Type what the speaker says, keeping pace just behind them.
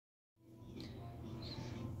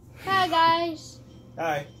Hi guys.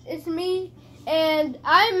 Hi. It's me, and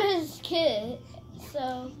I'm his kid.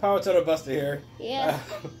 So. Power Total Buster here. Yeah.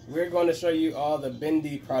 We're going to show you all the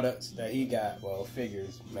Bendy products that he got. Well,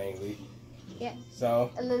 figures mainly. Yeah.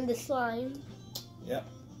 So. And then the slime. Yep.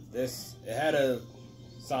 It had a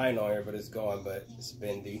sign on here, but it's gone. But it's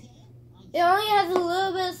Bendy. It only has a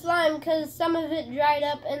little bit of slime because some of it dried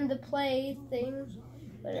up in the play thing.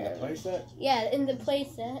 In the play set? Yeah, in the play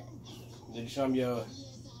set. Did you show him your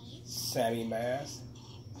Sammy mask?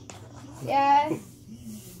 Yeah.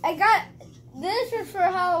 I got this for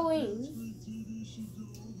Halloween.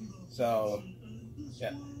 So,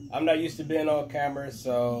 yeah. I'm not used to being on camera,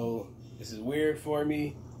 so this is weird for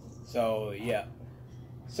me. So, yeah.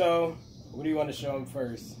 So, what do you want to show him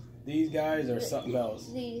first? These guys or something else?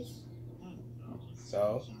 These.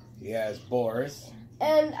 So, he has Boris.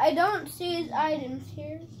 And I don't see his items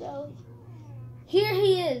here, so here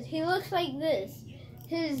he is. He looks like this.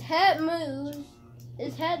 His head moves.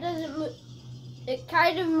 His head doesn't move. It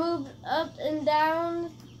kind of moved up and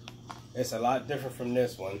down. It's a lot different from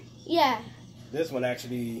this one. Yeah. This one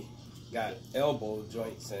actually got elbow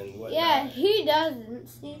joints and whatnot. Yeah, he doesn't,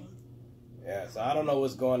 see? Yeah, so I don't know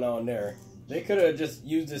what's going on there. They could have just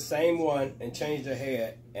used the same one and changed the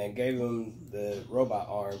head and gave him the robot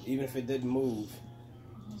arm, even if it didn't move.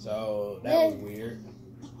 So that was weird.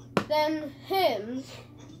 Then him,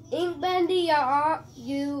 Ink Bendy,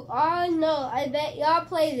 you all know. I bet y'all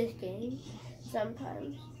play this game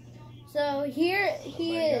sometimes. So here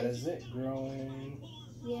he is. Got a zit growing.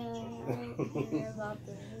 Yeah. I don't care about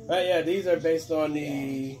this. But yeah, these are based on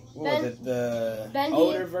the the Bendy.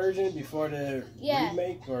 older version before the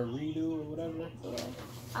remake or redo or whatever. Yeah.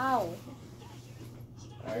 Ow.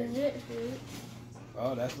 Right. Does it hurt?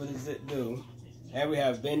 Oh, that's what does it do. And we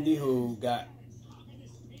have Bendy, who got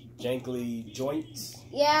jankly joints.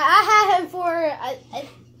 Yeah, I had him for,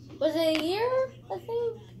 was it a year, I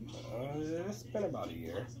think? It's been about a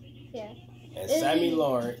year. Yeah. And Sammy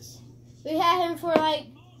Lawrence. We had him for like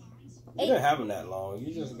You didn't have him that long.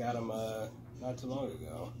 You just got him not too long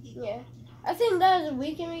ago. Yeah. I think that was a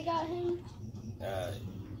weekend we got him.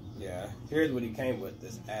 Yeah. Here's what he came with,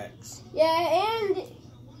 this axe. Yeah, and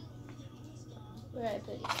where did I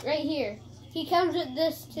put it? Right here. He comes with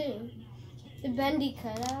this too. The Bendy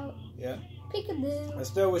cutout. Yeah. Peekaboo. I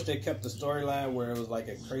still wish they kept the storyline where it was like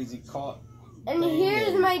a crazy caught. And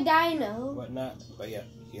here's my dino. Whatnot. But yeah,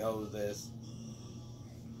 he holds this.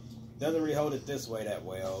 Doesn't really hold it this way that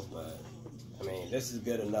well, but I mean, this is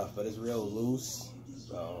good enough, but it's real loose.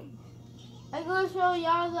 So I'm gonna show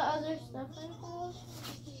y'all the other stuff I have.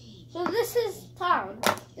 So this is Tom.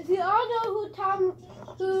 If you all know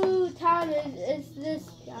who Tom is, it's this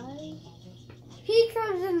guy. He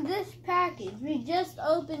comes in this package. We just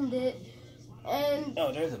opened it, and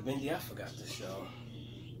oh, there's a Bendy I forgot to show.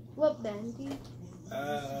 What Bendy?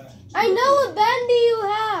 I know what Bendy you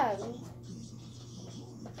have.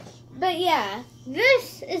 But yeah,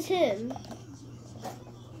 this is him.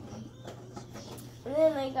 And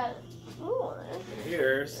then I got more.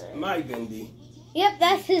 Here's my Bendy. Yep,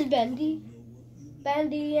 that's his Bendy.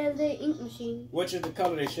 Bendy and the ink machine. Which is the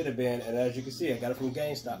color they should have been, and as you can see, I got it from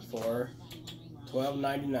GameStop for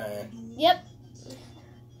 $12.99. Yep.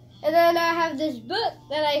 And then I have this book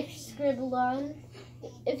that I scribbled on.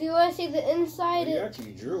 If you want to see the inside, you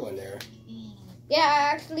actually drew in there. Yeah,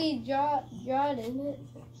 I actually drawed in it.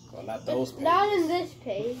 Well, not those pages. Not in this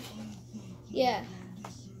page. Yeah.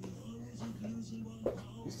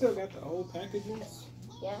 You still got the old packages?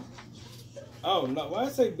 Yeah. Oh, no. Why I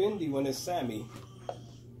say Bendy when it's Sammy?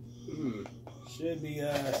 Should be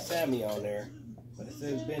Sammy on there. But it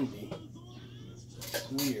says Bendy. It's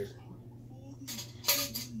weird.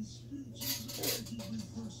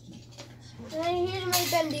 And then here's my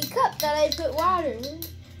Bendy cup that I put water in.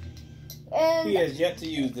 And he has yet to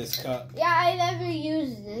use this cup. Yeah, I never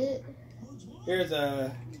used it. Here's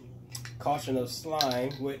a caution of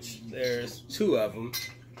slime, which there's 2 of them,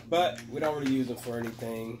 but we don't really use them for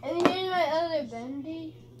anything. And here's my other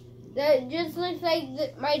Bendy that just looks like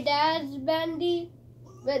my dad's Bendy,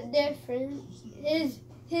 but different. His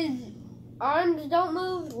arms don't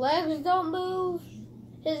move, legs don't move.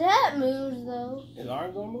 His head moves though. His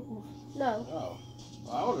arms don't move? No. Oh,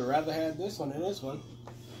 well, I would have rather had this one than this one.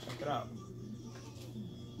 Check it out.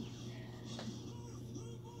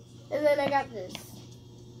 And then I got this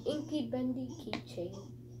Inky Bendy keychain.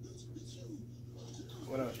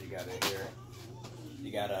 What else you got in here?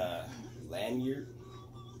 You got a lanyard.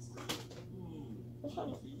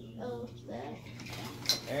 Oh, that.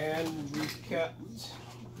 And we kept,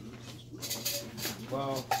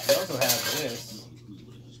 well, we also have this,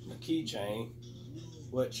 a keychain,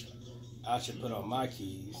 which I should put on my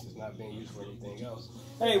keys. It's not being used for anything else.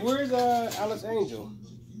 Hey, where's Alice Angel?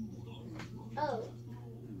 Oh.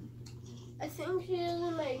 I think she is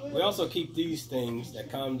in my room. We also keep these things that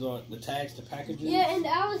comes on the tags to packages. Yeah, and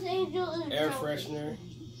Alice Angel is air broken. freshener.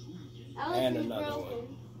 Alice And is another broken.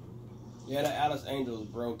 one. Yeah, the Alice Angel is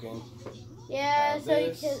broken. Yeah, so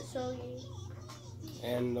this. you can't show you.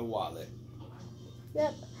 And the wallet.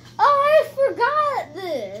 Yep. Oh, I forgot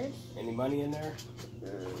this. Any money in there?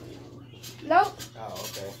 Nope. Oh,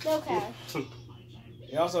 okay. No cash.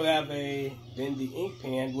 We also have a Bendy ink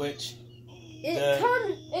pen, which It's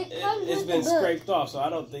been with the book. scraped off, so I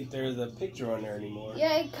don't think there's a picture on there anymore.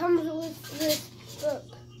 Yeah, it comes with this book.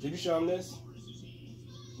 Did you show him this?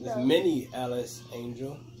 This No. mini Alice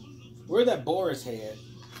Angel. Where'd that Boris head?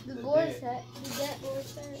 The board set. You get board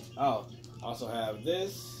set. Oh, also have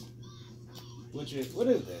this, which is, what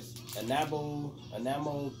is this? Enamel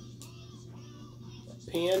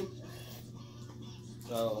pen.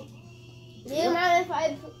 So, Do you mind if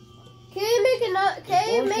I? Can you make another?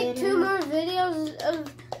 Can you make 2 more videos of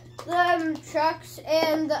the trucks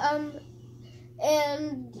and the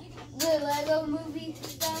Lego movie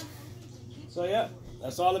stuff? So yeah,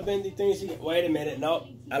 that's all the Bendy things you get. Wait a minute, nope,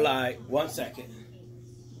 I lied. 1 second.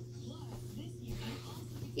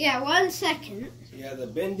 Yeah, 1 second. Yeah, the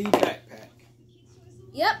Bendy backpack.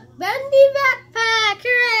 Yep, Bendy backpack,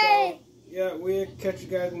 hooray! So, yeah, we'll catch you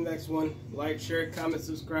guys in the next one. Like, share, comment,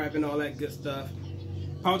 subscribe, and all that good stuff.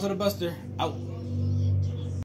 Power to the Buster, out.